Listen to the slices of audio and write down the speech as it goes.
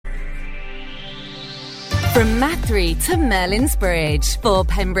From Mathry to Merlin's Bridge for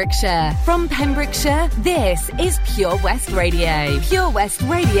Pembrokeshire. From Pembrokeshire, this is Pure West Radio. Pure West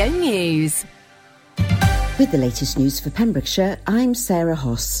Radio News. With the latest news for Pembrokeshire, I'm Sarah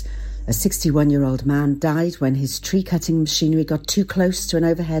Hoss. A 61-year-old man died when his tree-cutting machinery got too close to an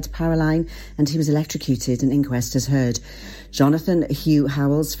overhead power line and he was electrocuted, an inquest has heard. Jonathan Hugh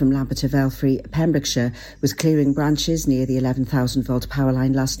Howells from Lambert of Elfrey, Pembrokeshire, was clearing branches near the 11,000-volt power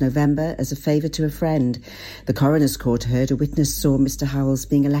line last November as a favour to a friend. The coroner's court heard a witness saw Mr Howells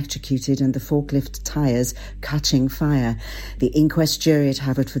being electrocuted and the forklift tyres catching fire. The inquest jury at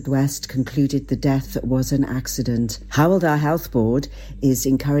Haverford West concluded the death was an accident. Howell Health Board is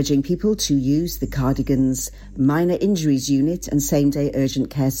encouraging people to use the Cardigan's Minor Injuries Unit and Same-Day Urgent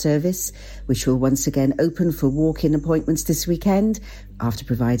Care Service, which will once again open for walk-in appointments this weekend, after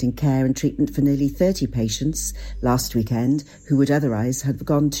providing care and treatment for nearly 30 patients last weekend who would otherwise have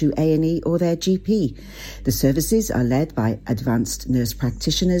gone to A&E or their GP. The services are led by advanced nurse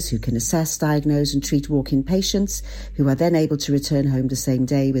practitioners who can assess, diagnose and treat walk-in patients who are then able to return home the same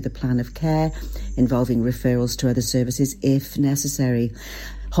day with a plan of care involving referrals to other services if necessary.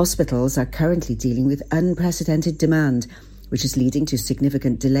 Hospitals are currently dealing with unprecedented demand, which is leading to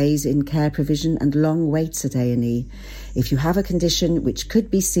significant delays in care provision and long waits at A&E. If you have a condition which could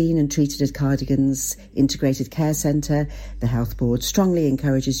be seen and treated at Cardigan's Integrated Care Centre, the Health Board strongly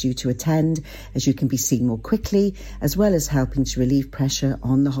encourages you to attend, as you can be seen more quickly, as well as helping to relieve pressure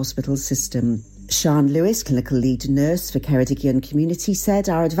on the hospital system. Sian Lewis, clinical lead nurse for Ceredigion Community, said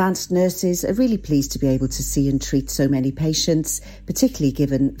our advanced nurses are really pleased to be able to see and treat so many patients, particularly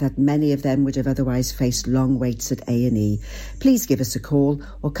given that many of them would have otherwise faced long waits at A&E. Please give us a call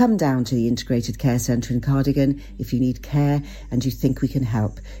or come down to the Integrated Care Centre in Cardigan if you need care and you think we can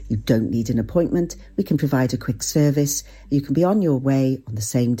help. You don't need an appointment. We can provide a quick service. You can be on your way on the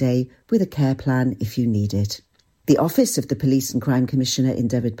same day with a care plan if you need it. The Office of the Police and Crime Commissioner in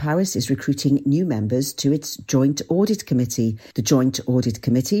Dyfed-Powys is recruiting new members to its Joint Audit Committee. The Joint Audit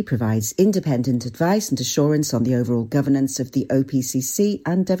Committee provides independent advice and assurance on the overall governance of the OPCC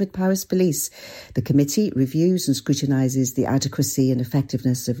and Dyfed-Powys Police. The committee reviews and scrutinises the adequacy and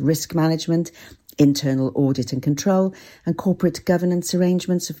effectiveness of risk management, internal audit and control and corporate governance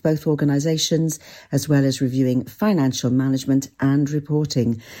arrangements of both organisations, as well as reviewing financial management and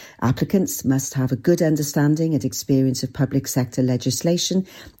reporting. Applicants must have a good understanding and experience of public sector legislation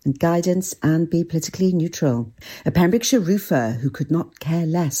and guidance and be politically neutral. A Pembrokeshire roofer who could not care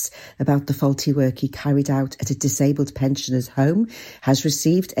less about the faulty work he carried out at a disabled pensioner's home has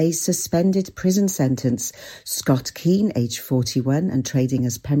received a suspended prison sentence. Scott Keane, aged 41 and trading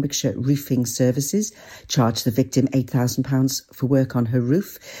as Pembrokeshire Roofing Services, charged the victim £8,000 for work on her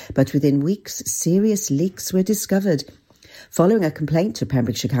roof, but within weeks serious leaks were discovered. Following a complaint to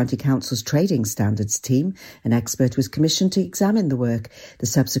Pembrokeshire County Council's Trading Standards team, an expert was commissioned to examine the work. The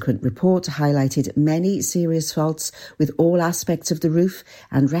subsequent report highlighted many serious faults with all aspects of the roof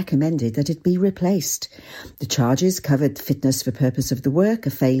and recommended that it be replaced. The charges covered fitness for purpose of the work,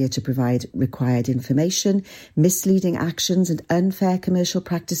 a failure to provide required information, misleading actions and unfair commercial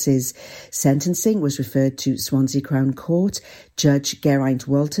practices. Sentencing was referred to Swansea Crown Court. Judge Geraint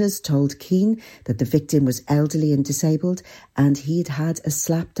Walters told Keane that the victim was elderly and disabled and he'd had a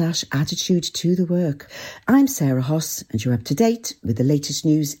slapdash attitude to the work. I'm Sarah Hoss and you're up to date with the latest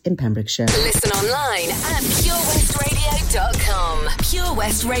news in Pembrokeshire. Listen online at purewestradio.com. Pure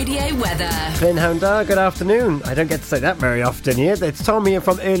West Radio weather. Flynn Houndar, good afternoon. I don't get to say that very often here. It's Tom here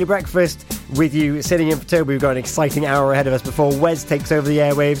from Early Breakfast with you, sitting in for Toby. We've got an exciting hour ahead of us before Wes takes over the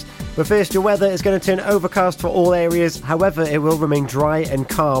airwaves. But first, your weather is going to turn overcast for all areas. However, it will remain dry and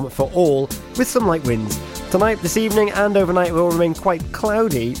calm for all, with some light winds. Tonight, this evening and overnight will remain quite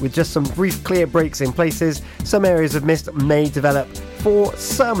cloudy, with just some brief clear breaks in places. Some areas of mist may develop. For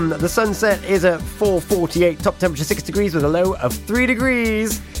some, the sunset is at 4:48, top temperature 6 degrees with a low of 3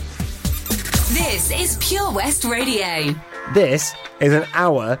 degrees. This is Pure West Radio. This is an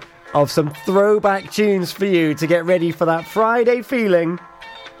hour of some throwback tunes for you to get ready for that Friday feeling.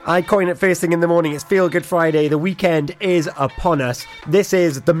 I coin it first thing in the morning. It's Feel Good Friday. The weekend is upon us. This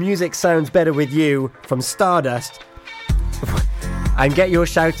is The Music Sounds Better With You from Stardust. And get your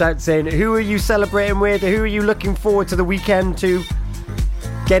shout outs in. Who are you celebrating with? Who are you looking forward to the weekend to?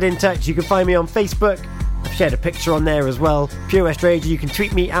 Get in touch. You can find me on Facebook. I've shared a picture on there as well. Pure West Radio. You can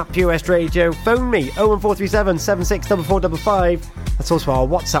tweet me at Pure West Radio. Phone me 01437 764455. That's also our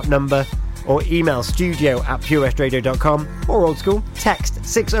WhatsApp number. Or email studio@purewestradio.com. Or old school, text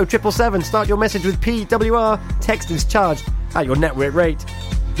 60777. Start your message with PWR. Text is charged at your network rate.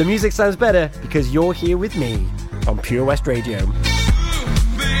 The music sounds better because you're here with me on Pure West Radio.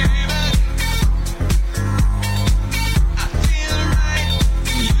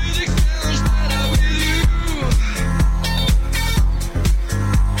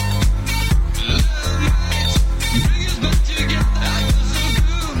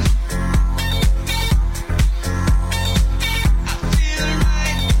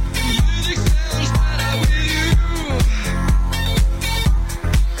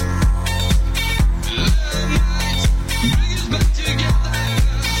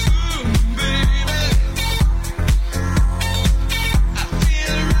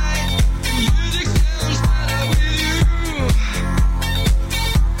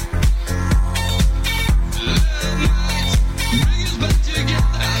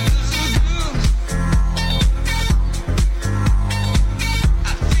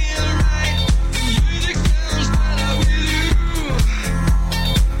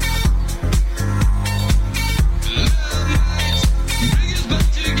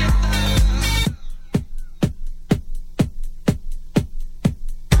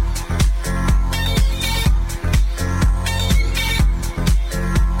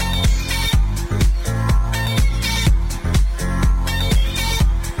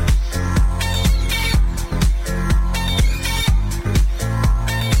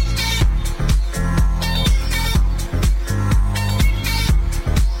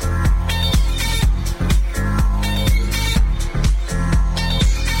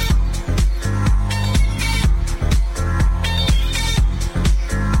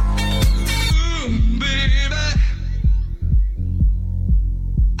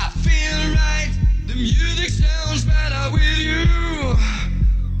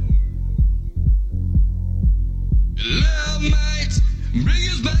 bring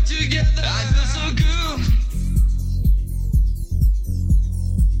us back together. I feel so good.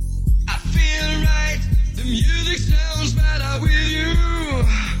 I feel right. The music sounds better with you.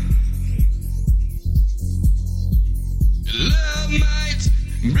 Love might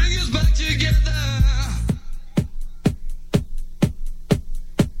bring us back together.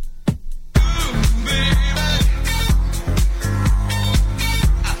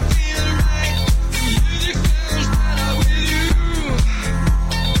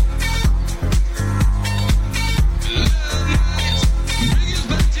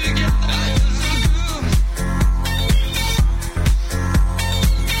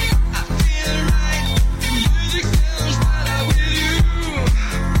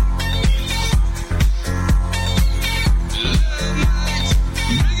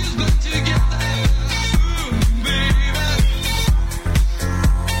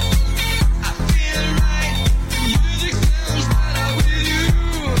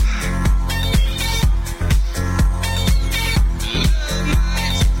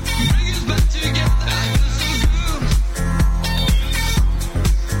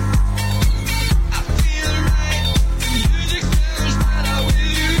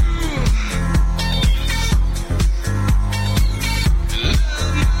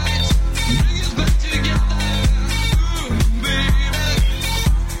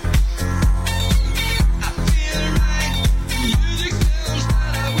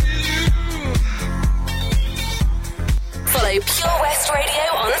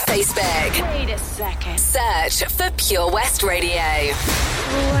 Pure West Radio.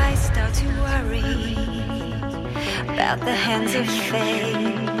 Oh, I start to worry about the hands of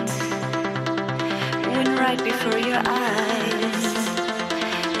fate when right before your eyes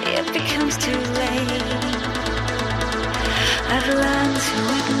it becomes too late. I've learned to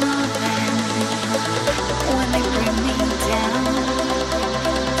ignore them when they bring me down.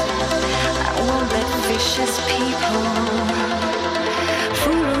 I won't let vicious people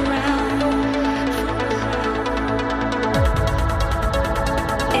fool around.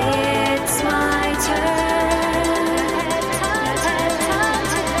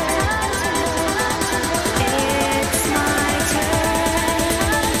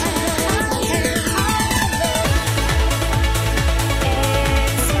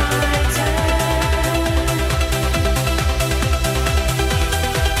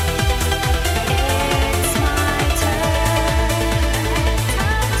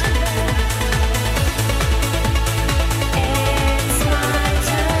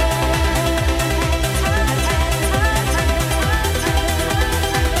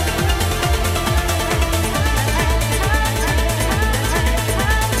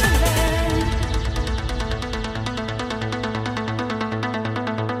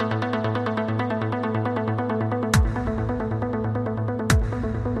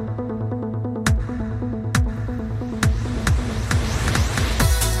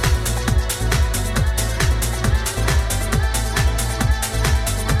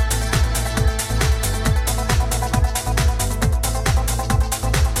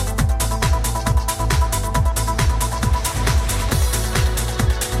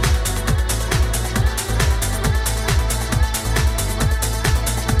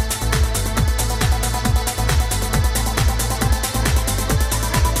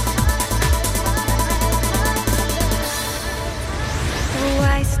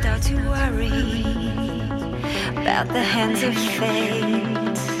 The hands of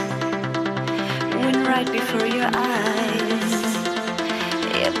fate when right before your eyes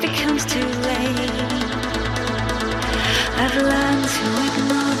it becomes too late. I've learned to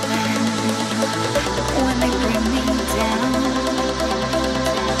ignore them when they bring me down.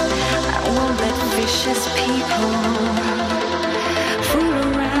 I won't let vicious people fool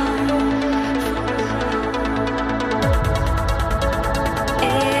around.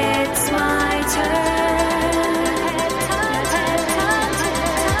 It's my turn.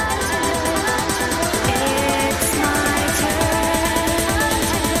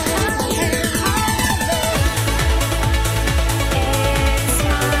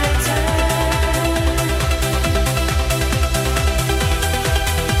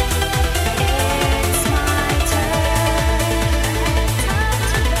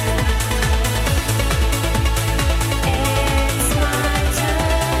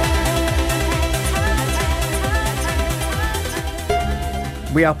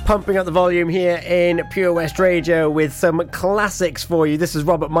 We are pumping up the volume here in Pure West Radio with some classics for you. This is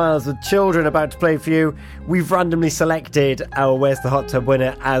Robert Miles with Children about to play for you. We've randomly selected our Where's the Hot Tub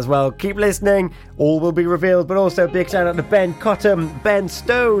winner as well. Keep listening, all will be revealed, but also big shout out to Ben Cottam, Ben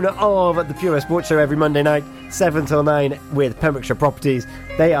Stone of the Pure West Sports Show every Monday night, 7 till 9 with Pembrokeshire Properties.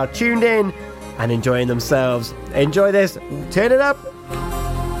 They are tuned in and enjoying themselves. Enjoy this, turn it up.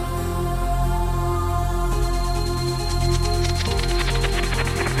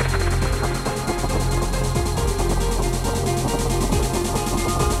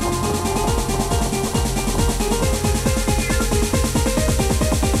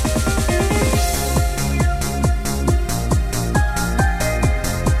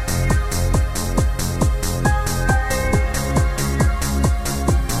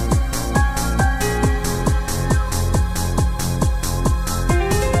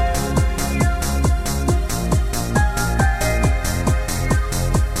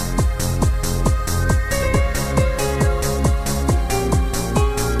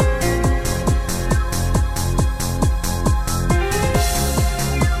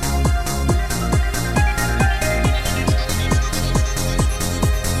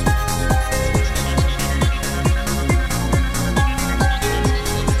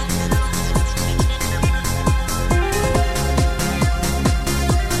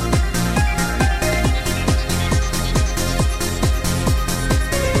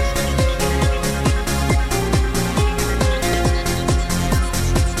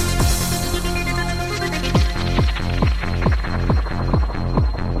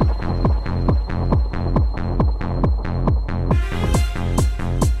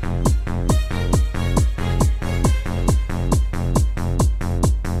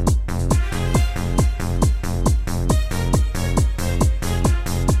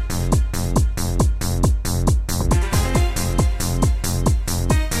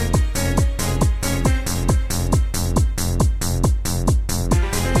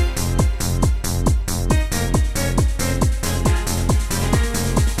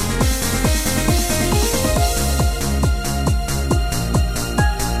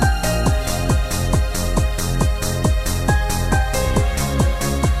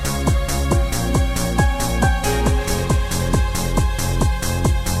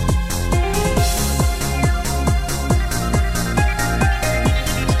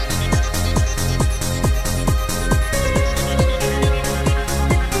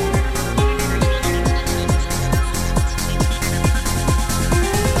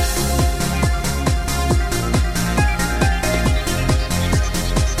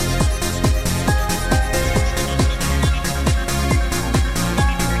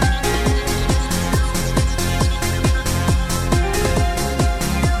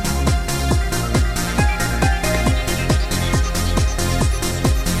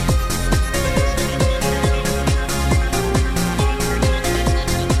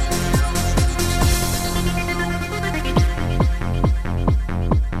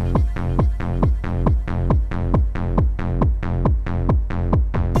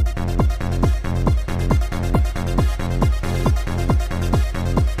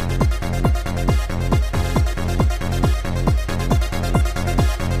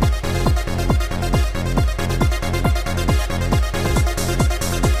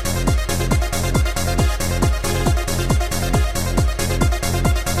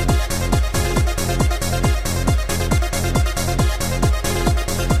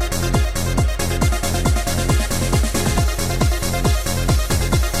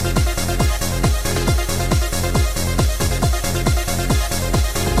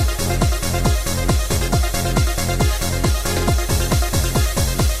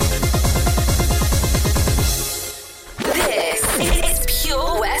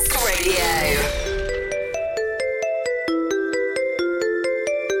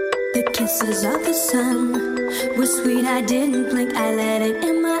 kisses of the sun were sweet, I didn't blink, I let it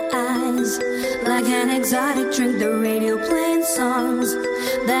in my eyes. Like an exotic drink, the radio playing songs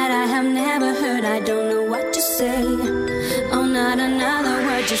that I have never heard, I don't know what to say. Oh, not another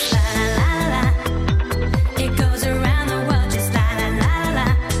word, just la la la la. It goes around the world, just la la la la.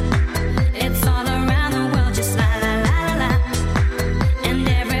 It's all around the world, just la la la la. And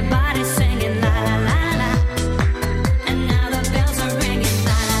everybody's singing la la la la. And now the bells are ringing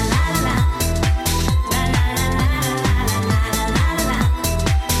la la la la. La la la la la la la la.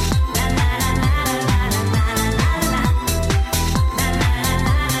 La la la la la la la la. La la la la la la la la. La la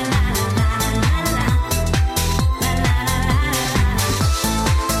la la la.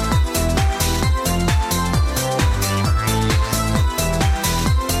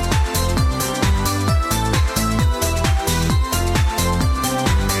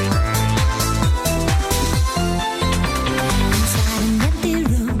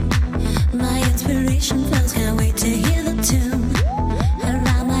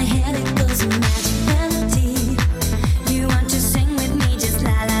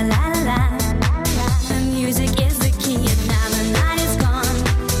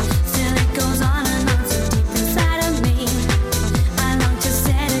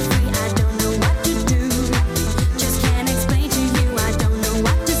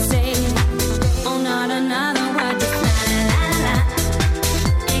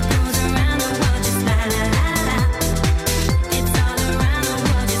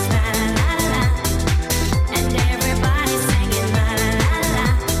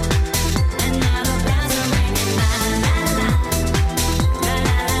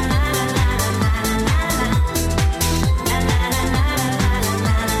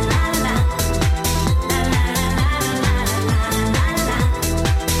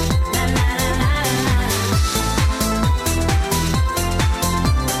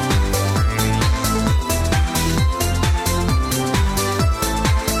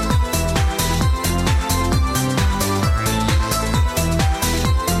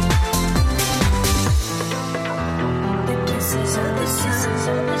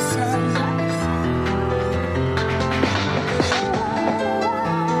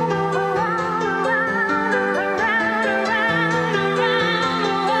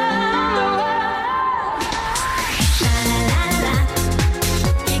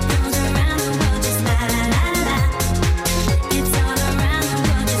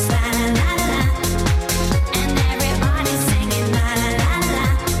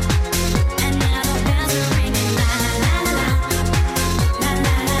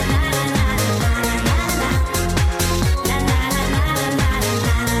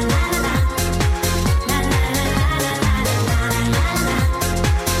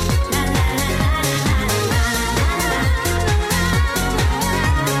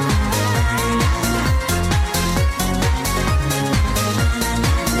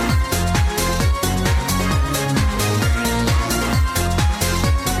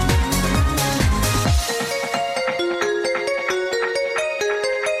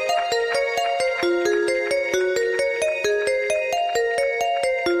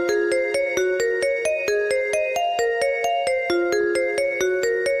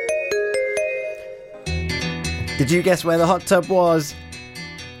 Did you guess where the hot tub was?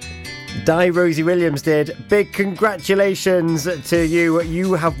 Rosie Williams did. Big congratulations to you.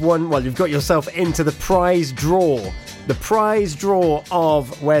 You have won, well, you've got yourself into the prize draw. The prize draw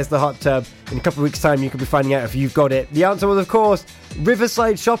of Where's the Hot Tub. In a couple of weeks' time, you could be finding out if you've got it. The answer was, of course,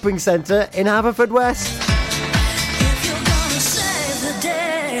 Riverside Shopping Centre in Haverfordwest. If you're gonna save the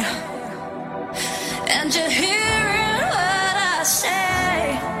day, and you're hearing what I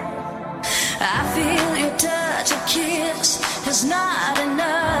say, I feel your touch, a kiss is not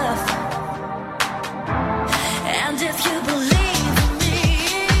enough. And if you believe in me,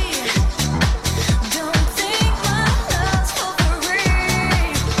 don't think my love's for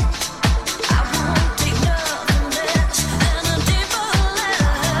free. I won't take nothing less than a deeper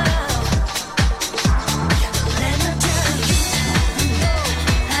love. Let me tell you,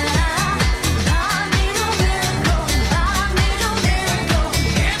 I need a miracle, I need a miracle.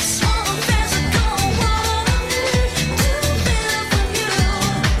 It's more physical, what I need to feel from you.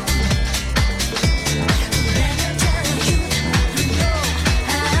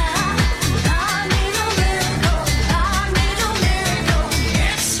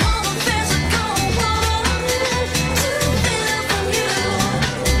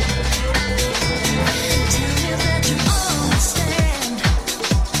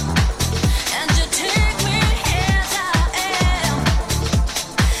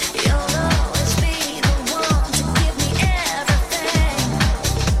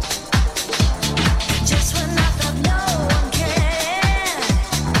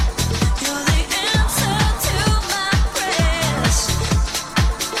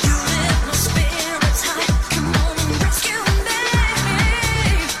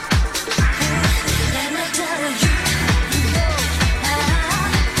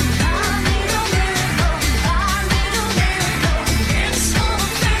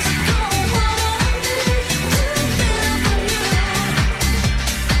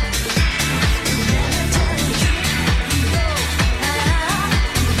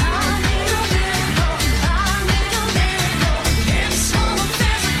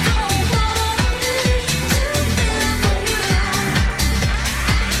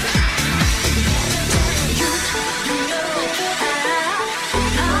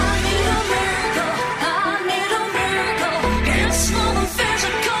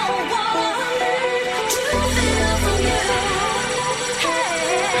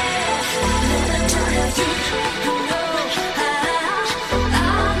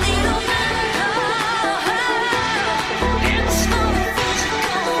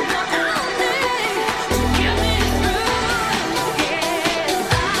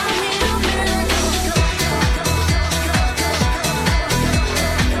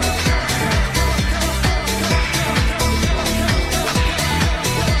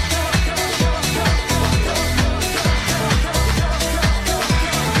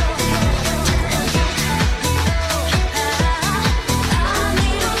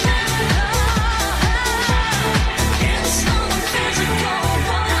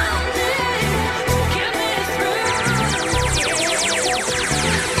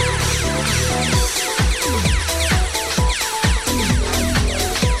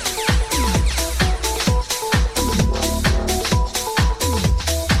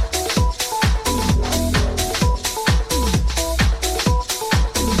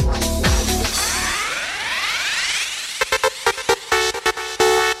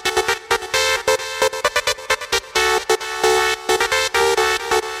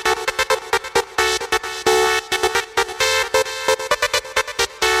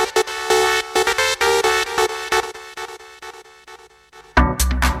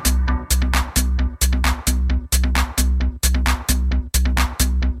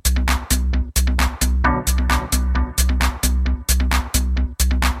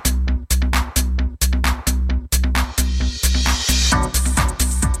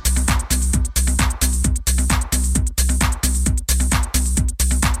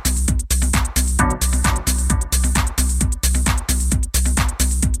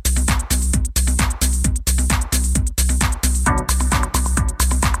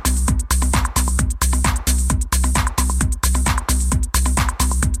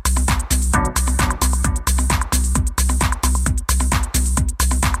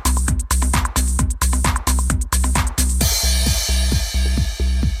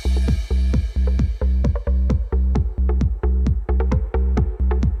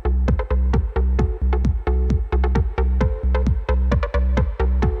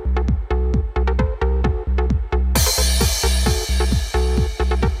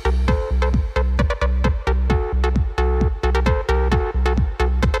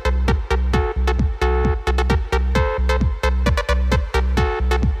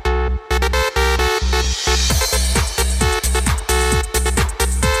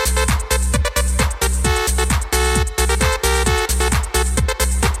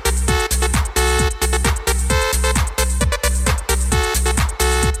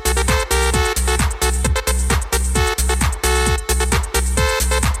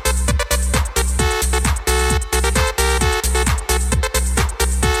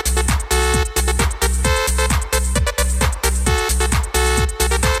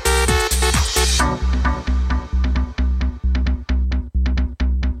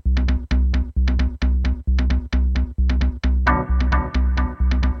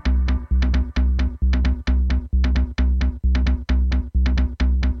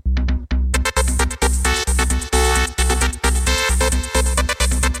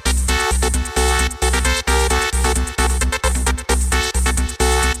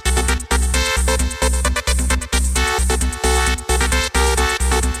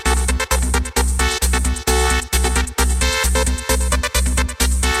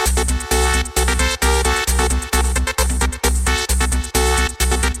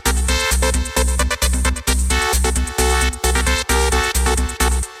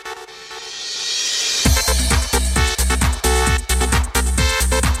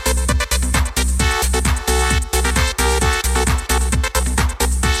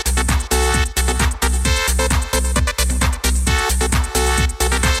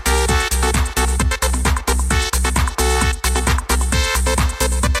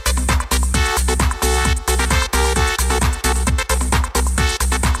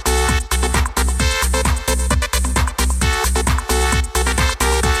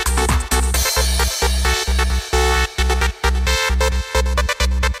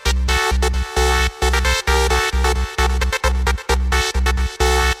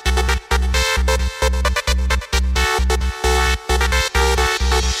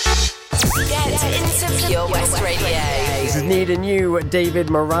 in you. David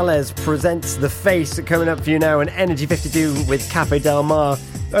Morales presents The Face, coming up for you now on Energy 52 with Cafe Del Mar.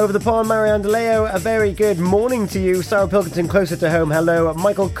 Over the pond, Marianne DeLeo, a very good morning to you. Sarah Pilkington, closer to home, hello.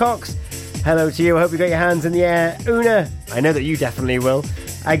 Michael Cox, hello to you. I hope you got your hands in the air. Una, I know that you definitely will.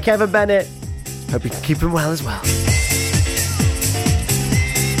 And Kevin Bennett, hope you can keep him well as well.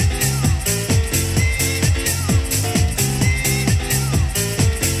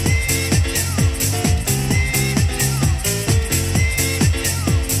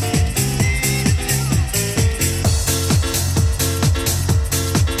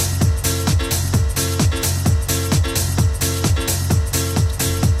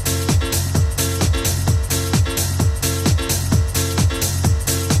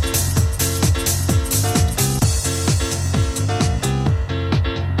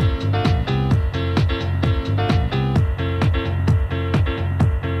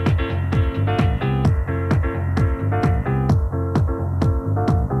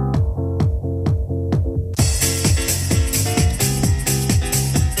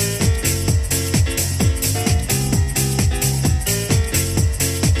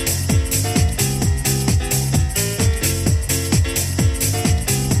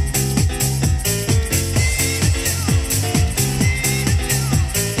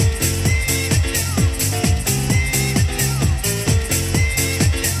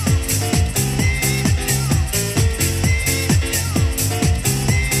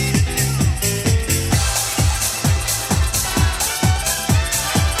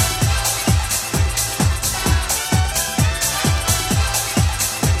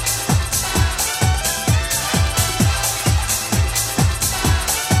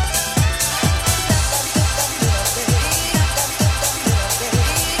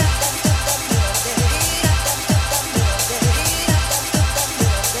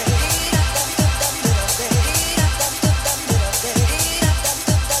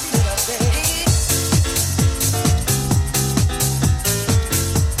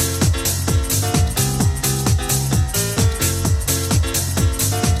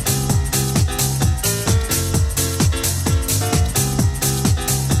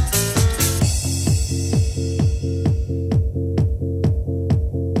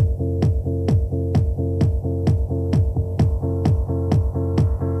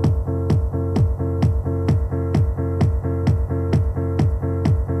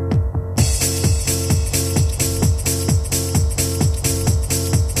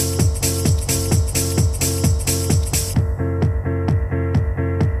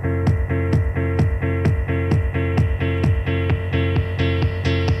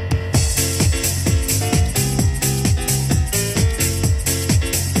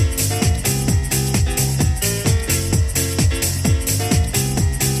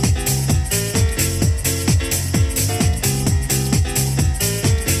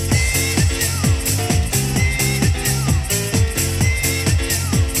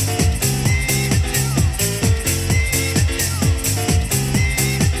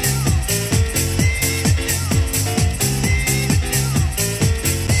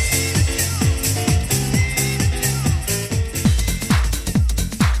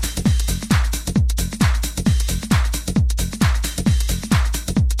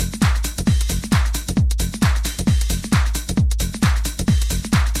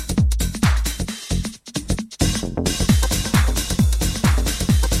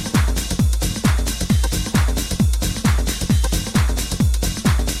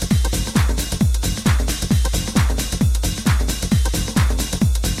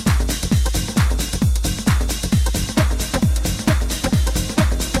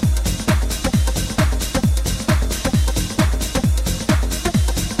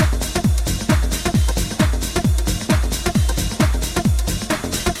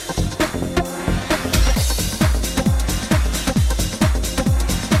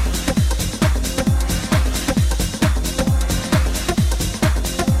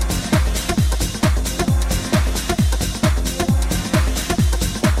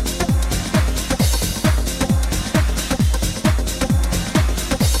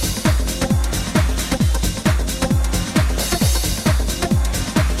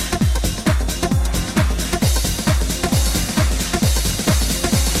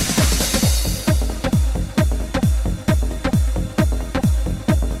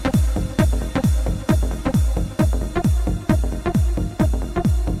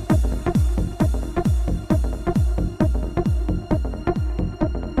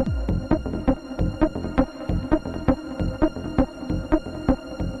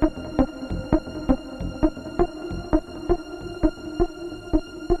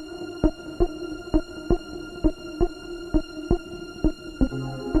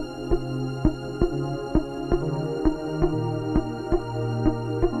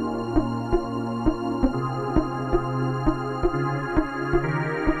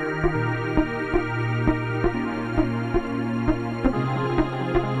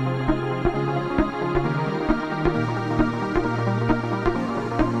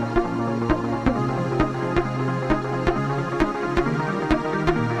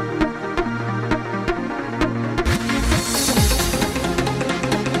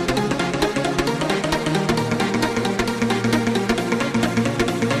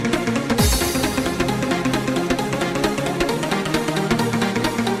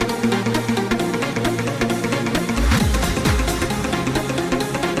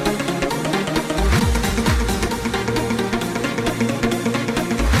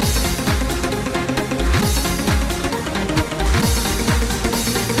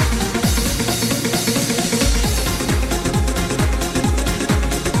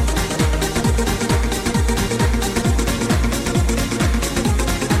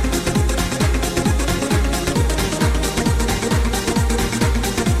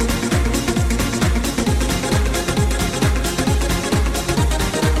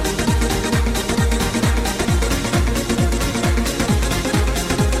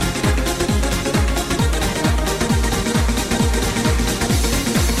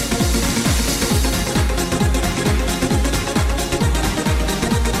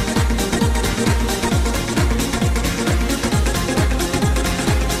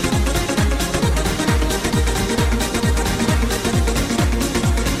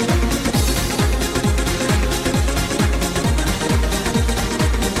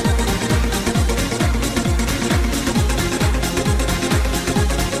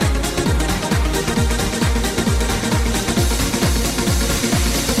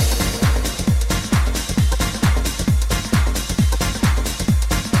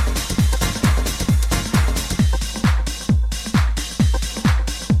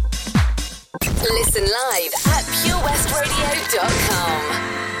 Listen live at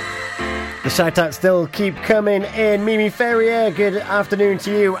purewestradio.com. The shout-outs still keep coming in. Mimi Ferrier, good afternoon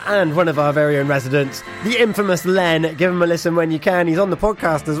to you, and one of our very own residents, the infamous Len. Give him a listen when you can. He's on the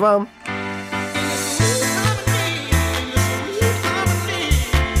podcast as well.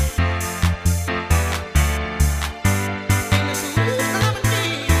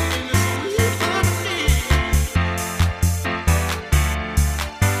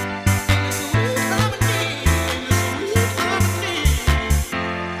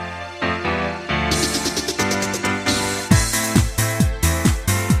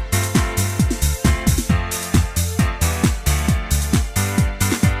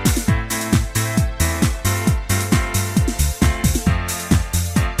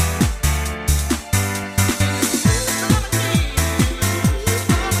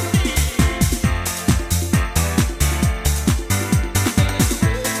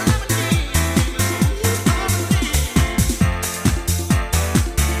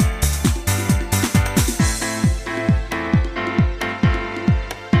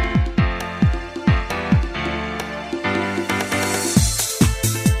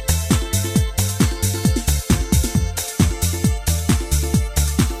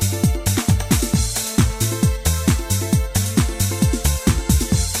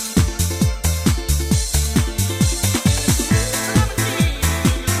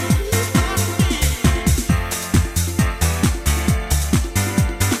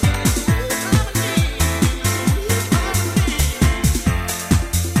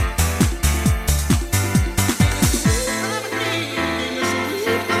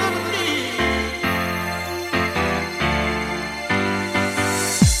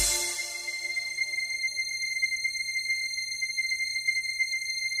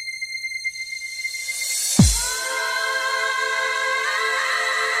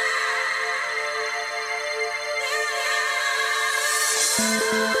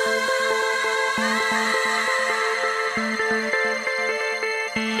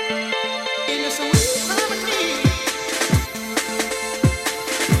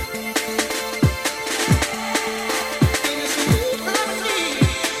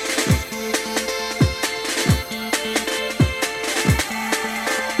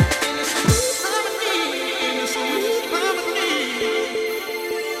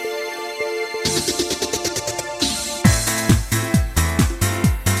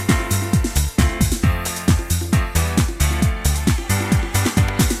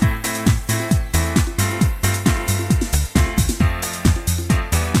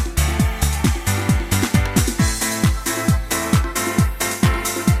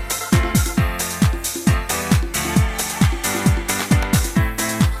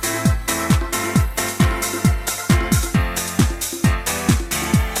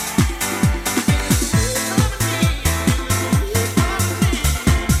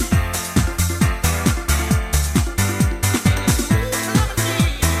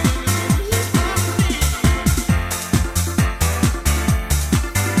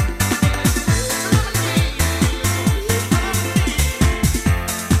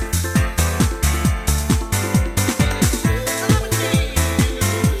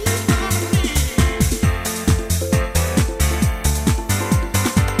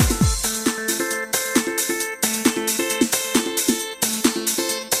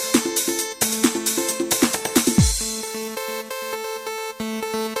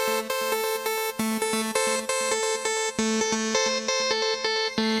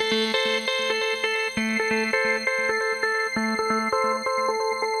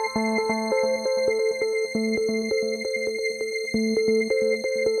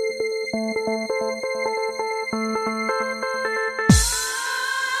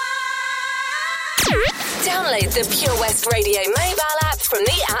 Download the Pure West Radio mobile app from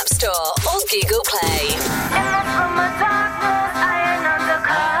the App Store or Google Play. From a darkness, I ain't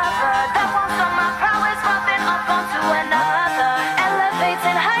undercover. That won't stop my prowess, popping up onto another.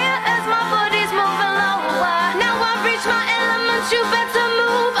 Elevating higher as my body's moving lower. Now I've reached my element, you better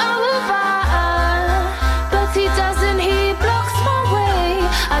move over. But he doesn't, he blocks my way.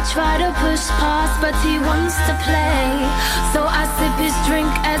 I try to push past, but he wants to play. So I sip his drink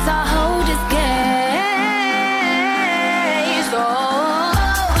as I hold his gaze.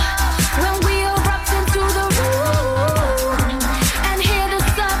 When we erupt into the room and hear the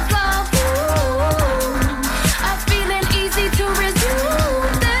stuff go boom, I'm feeling easy to resume.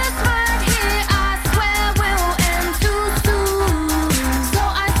 This right here, I swear, will end too soon. So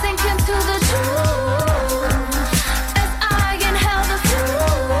I sink into the truth as I inhale the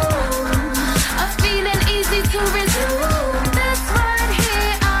fume. I'm feeling easy to resume. This right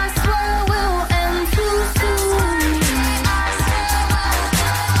here,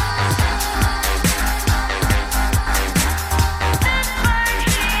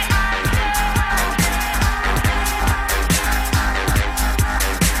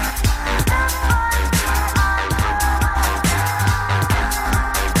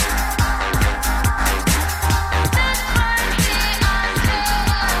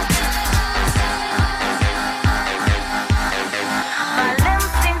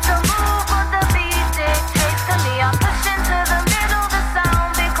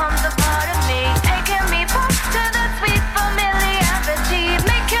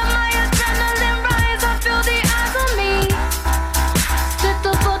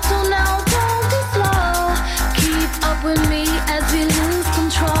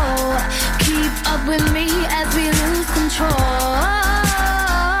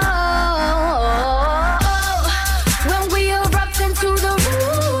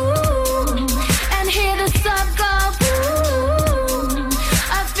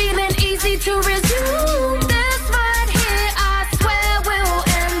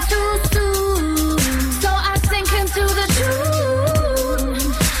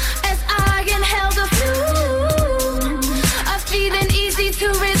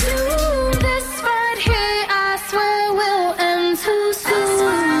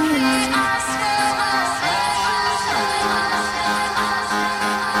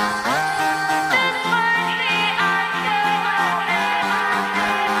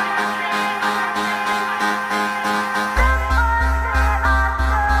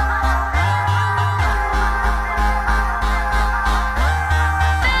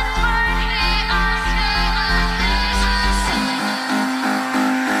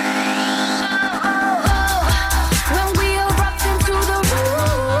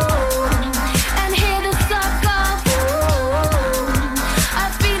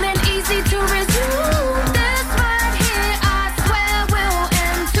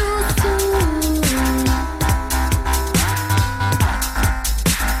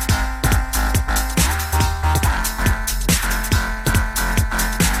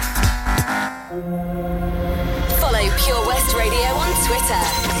 Twitter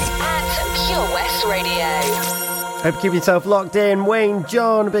 @Pure West Radio. Hope you keep yourself locked in. Wayne,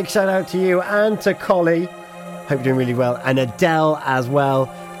 John, big shout out to you and to Collie. Hope you're doing really well. And Adele as well.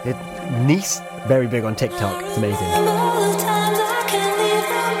 Niece, very big on TikTok. It's amazing.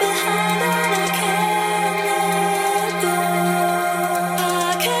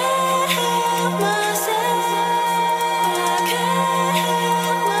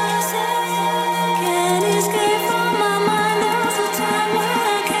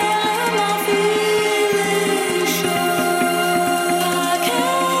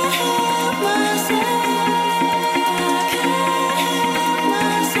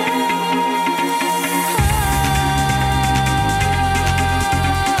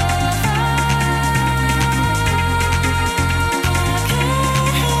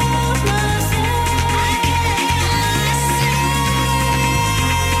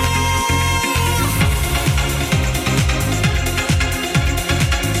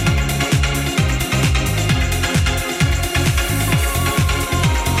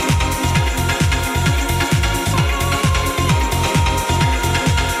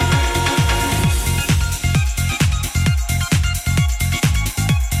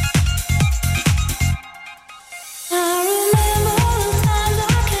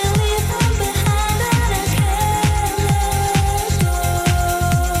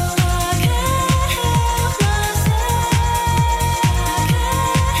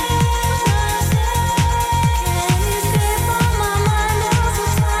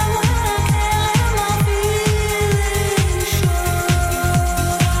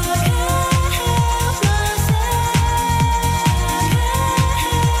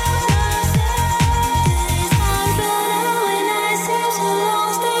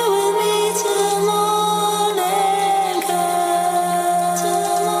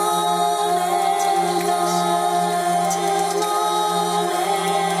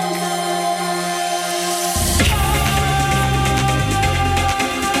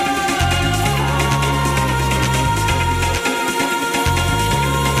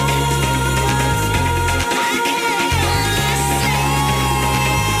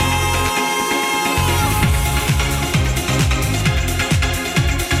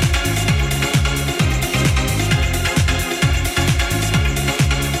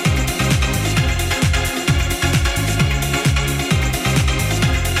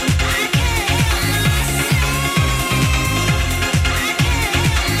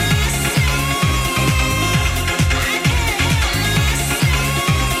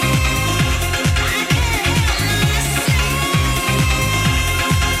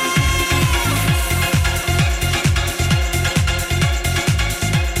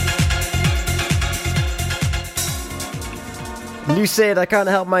 Lucid, I Can't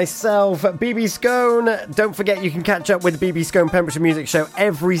Help Myself. BB Scone, don't forget you can catch up with the BB Scone Pembrokeshire Music Show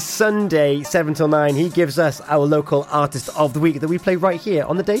every Sunday, 7 till 9. He gives us our local artist of the week that we play right here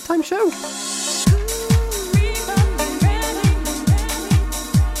on the daytime show.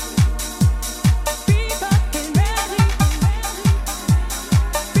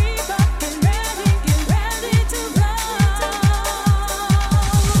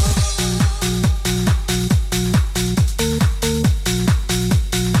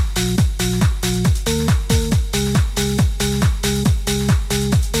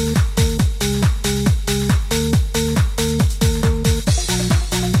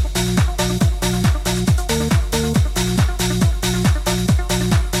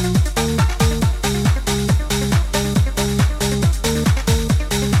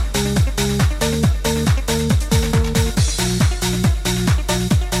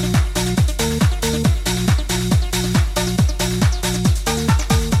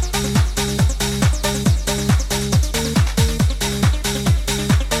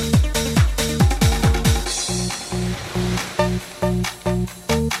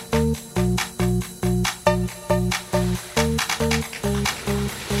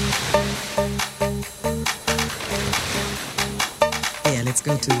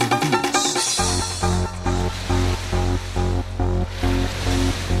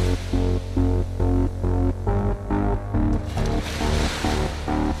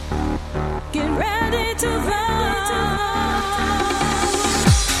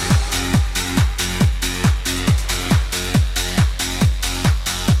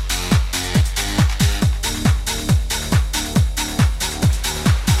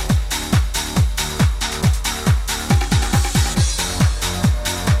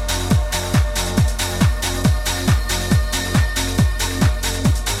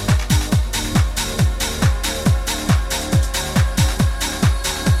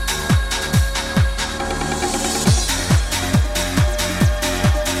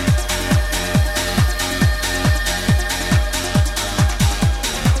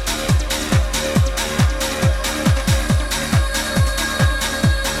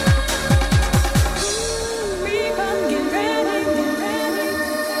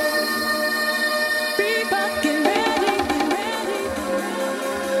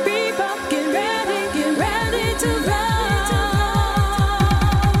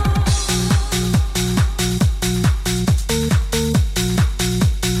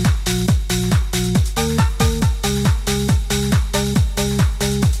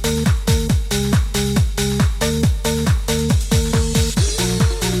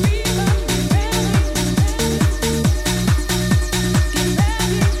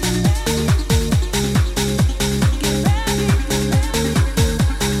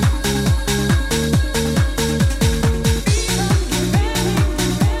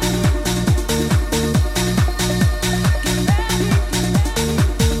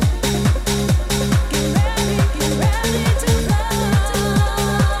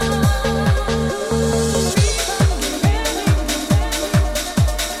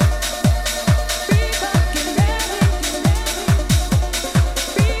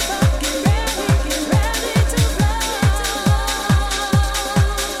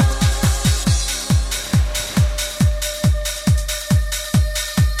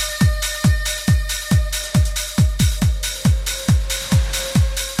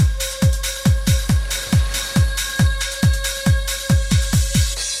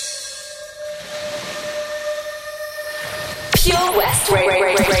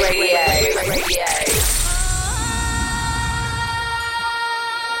 West Radio.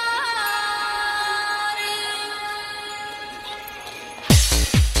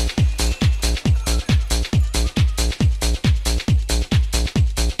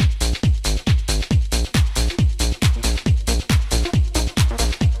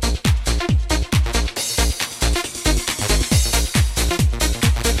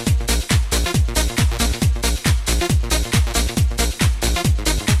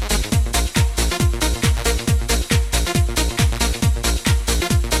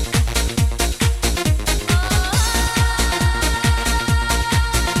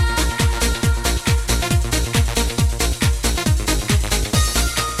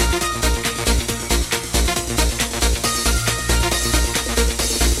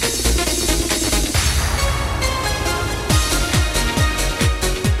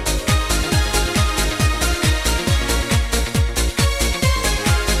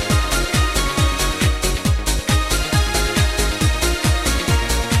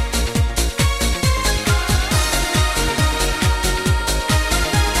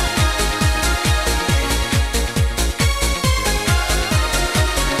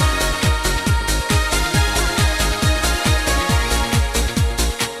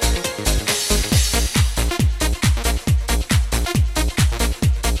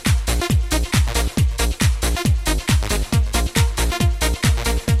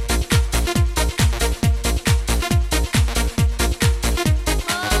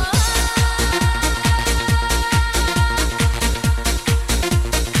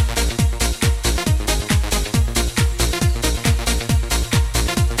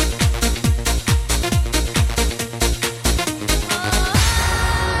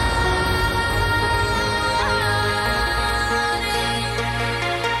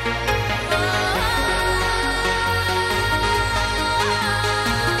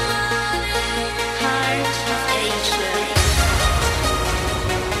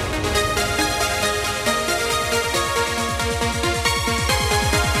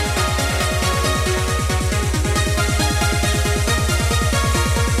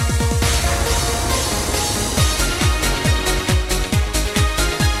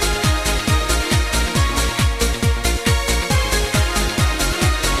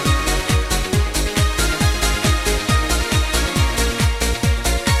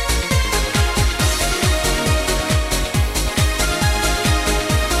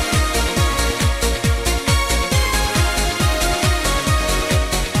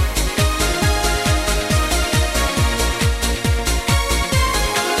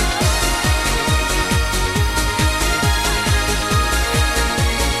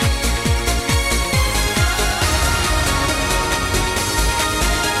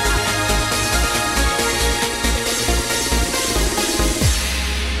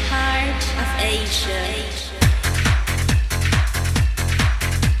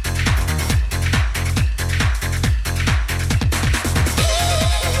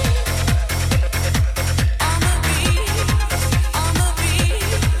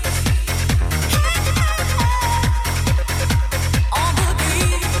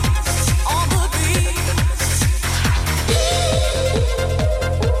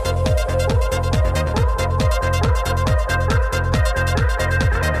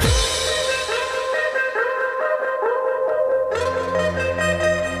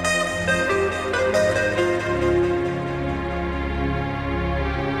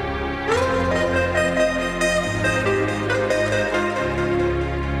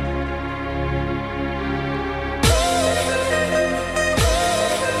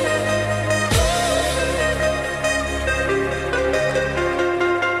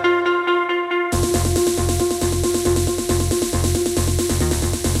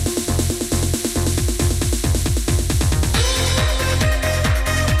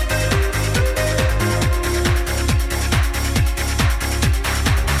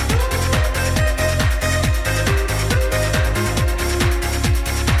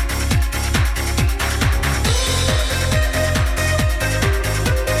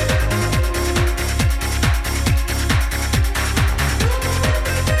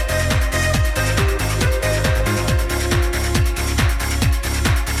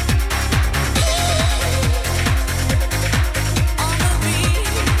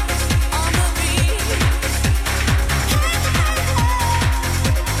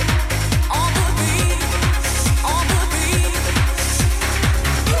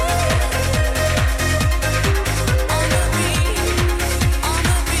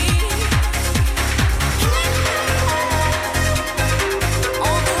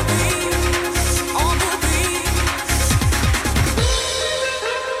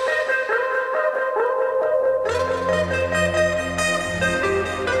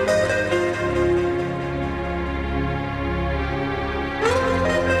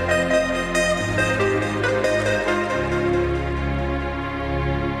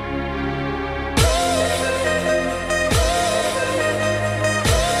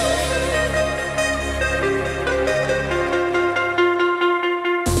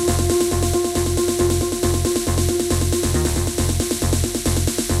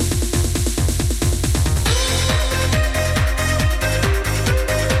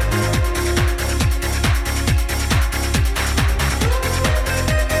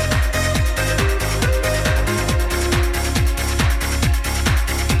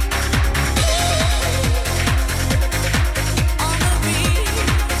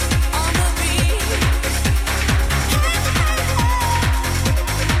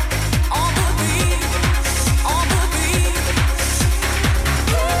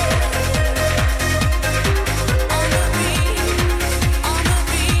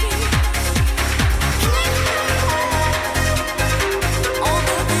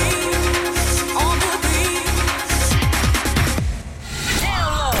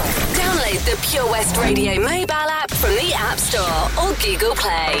 the Pure West Radio mobile app from the App Store or Google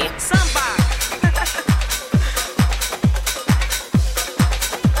Play. Samba.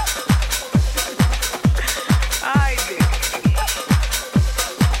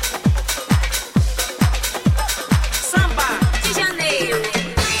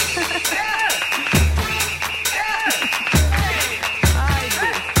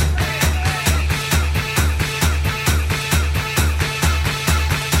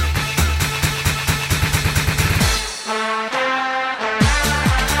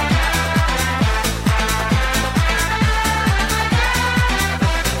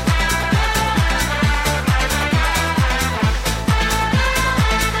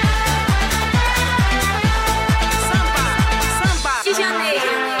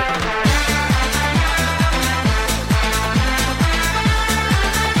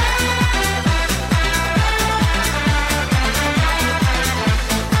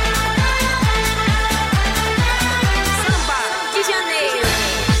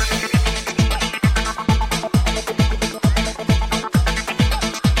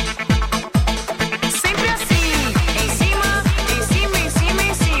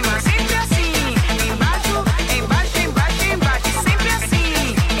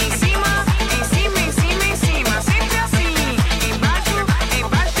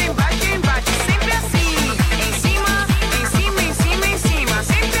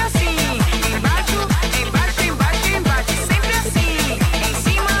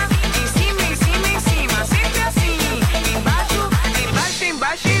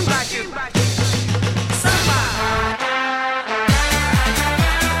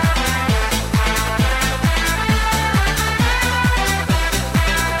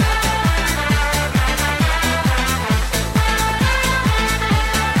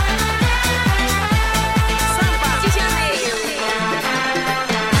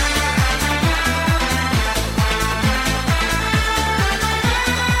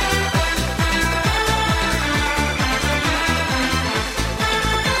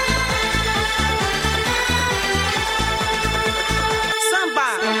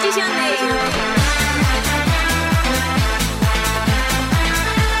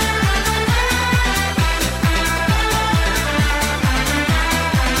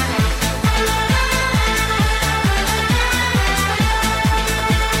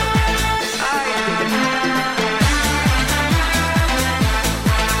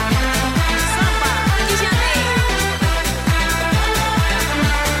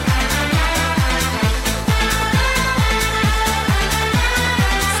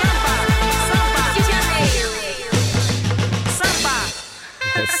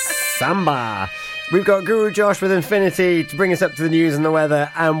 Samba. We've got Guru Josh with Infinity to bring us up to the news and the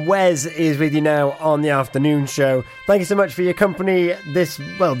weather, and Wes is with you now on the afternoon show. Thank you so much for your company this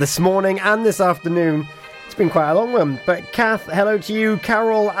morning and this afternoon. It's been quite a long one, but Kath, hello to you,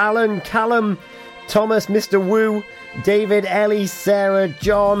 Carol, Alan, Callum, Thomas, Mr. Wu, David, Ellie, Sarah,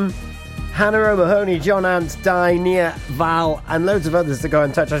 John, Hannah O'Mahony, John Ant, Di, Nia, Val, and loads of others to go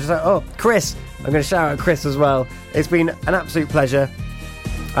in touch. I just like, oh, Chris. I'm going to shout out Chris as well. It's been an absolute pleasure.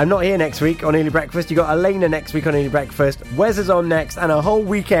 I'm not here next week on Early Breakfast. You got Elena next week on Early Breakfast. Wes is on next, and a whole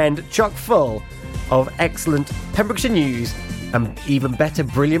weekend chock full of excellent Pembrokeshire news and even better,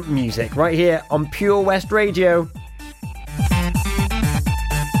 brilliant music right here on Pure West Radio.